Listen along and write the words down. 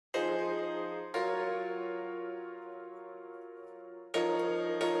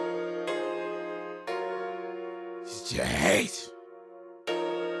Jayy Hitta.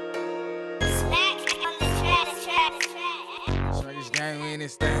 So this gang, we in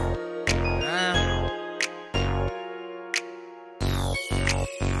this thing.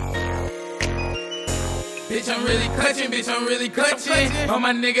 Bitch, I'm really clutching, bitch, I'm really clutching. All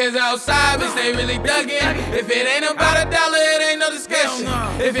my niggas outside, bitch, they really dugging. If it ain't about $1, it ain't no discussion.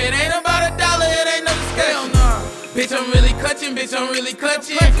 If it ain't about $1, it ain't no discussion. Bitch, I'm really clutching, bitch, I'm really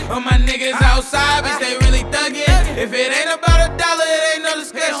clutching. All my niggas outside, bitch, they really thuggin'. If it ain't about $1, it ain't no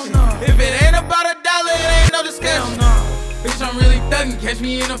discussion. If it ain't about $1, it ain't no discussion. Bitch, I'm really thuggin', catch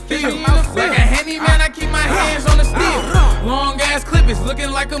me in the field. Like a handyman, I keep my hands on the steel. Long ass clip, it's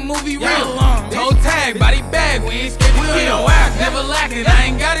looking like a movie reel. Toe tag, body bag, we ain't scared to kill. Never lacking, I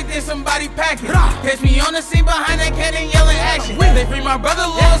ain't got it, then somebody packing. Catch me on the scene behind that cannon yelling action. They free my brother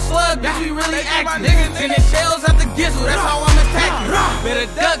Lil Slugg, bitch, we really acting. Sending shells out the gizzle, that's how I'm attacking. Better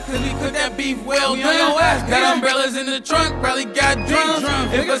duck, cause we cook that beef well done. Got umbrellas in the trunk, probably got drums.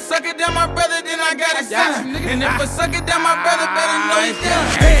 If I suck it down my brother, then I got a son. And if I suck it down my brother, better know he's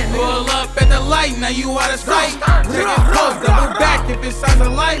done. Pull up at the light, now you out of sight. Take it close, double back if it sounds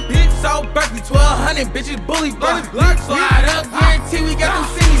alike. South Berkeley, 1200, bitches bully block. Slide up, guarantee we got them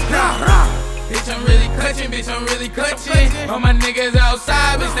cities down. Bitch, I'm really clutching, bitch, I'm really clutching. All my niggas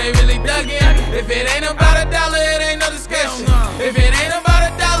outside, bitch, they really duggin'. If it ain't about $1, it ain't no discussion. If it ain't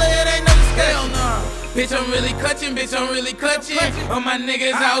about $1, it ain't no discussion. Bitch, I'm really clutching, bitch, I'm really clutching. All my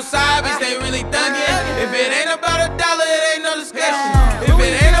niggas outside, bitch, they really thuggin'. If it ain't about $1, it ain't no discussion. If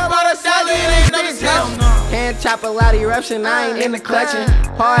it ain't about $1, it ain't no discussion. Hand chop a loud eruption, I ain't in the clutching.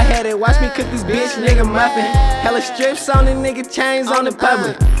 Hard-headed, watch me cook this bitch, nigga muffin. Hella strips on the nigga, chains on the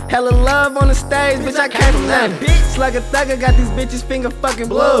public. Hella love on the stage, bitch, I came from nothing. Slugger thugger got these bitches finger fucking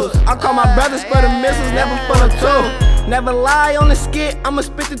blues. I call my brothers for the missiles, never full of two. Never lie on the skit, I'ma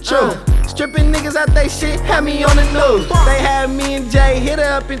spit the truth. Stripping niggas out they shit, had me on the news. They had me and Jayy Hitta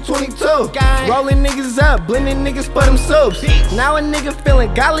up in 22. Rolling niggas up, blending niggas for them soups. Now a nigga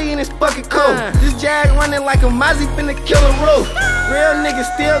feeling golly in his fucking coat. This jag running like a Mozzie finna kill a roof. Real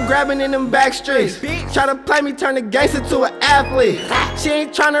niggas still grabbing in them back streets. Try to play me, turn a gangster to an athlete. She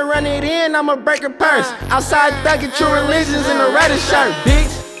ain't tryna run it in, I'ma break her purse. Outside thugging, true religions in a reddish shirt,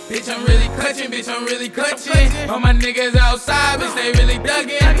 bitch. Bitch, I'm really clutching, bitch, I'm really clutching. All my niggas outside, bitch, they really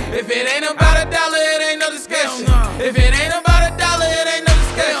duggin'. If it ain't about $1, it ain't no discussion. If it ain't about $1, it ain't no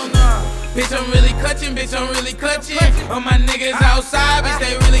discussion. Bitch, I'm really clutching, bitch, I'm really clutching. All my niggas outside, bitch,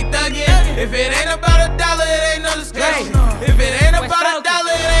 they really thuggin'. If it ain't about $1, it ain't no discussion. If it ain't about $1,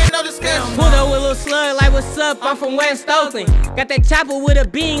 it ain't no discussion. Pulled up with Lil Slugg like what's up, I'm from West Oakland. Got that chopper with a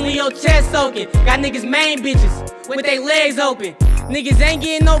beam, leave your chest soaking. Got niggas main bitches with they legs open. Niggas ain't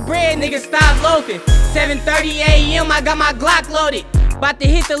getting no bread, niggas stop loafing. 7:30 a.m. I got my Glock loaded. Bout to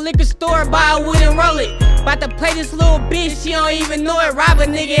hit the liquor store, buy a wood and roll it. Bout to play this little bitch, she don't even know it. Rob a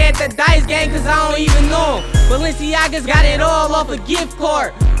nigga at the dice game, cause I don't even know him. Balenciaga's got it all off a gift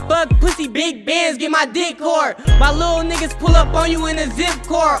card. Fuck pussy, big bands, get my dick hard. My little niggas pull up on you in a zip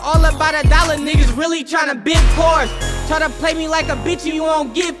cord. All about $1, niggas really tryna bid cars. Try to play me like a bitch you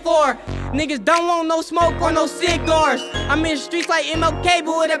won't get for. Niggas don't want no smoke or no cigars. I'm in the streets like MLK,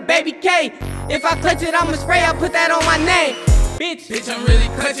 but with a baby K. If I clutch it, I'ma spray, I put that on my name. Bitch, I'm really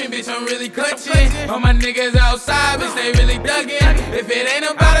clutching, bitch, I'm really clutching. All my niggas outside, bitch, they really duggin'. If it ain't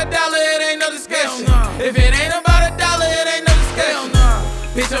about $1, it ain't no discussion. If it ain't about $1, it ain't no discussion.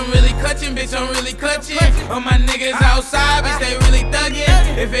 Bitch, I'm really clutching, bitch, I'm really clutching. All my niggas outside, bitch, they really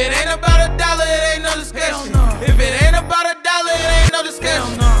thuggin'. If it ain't about $1, it ain't no discussion. If it ain't about $1, it ain't no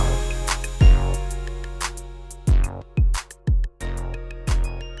discussion.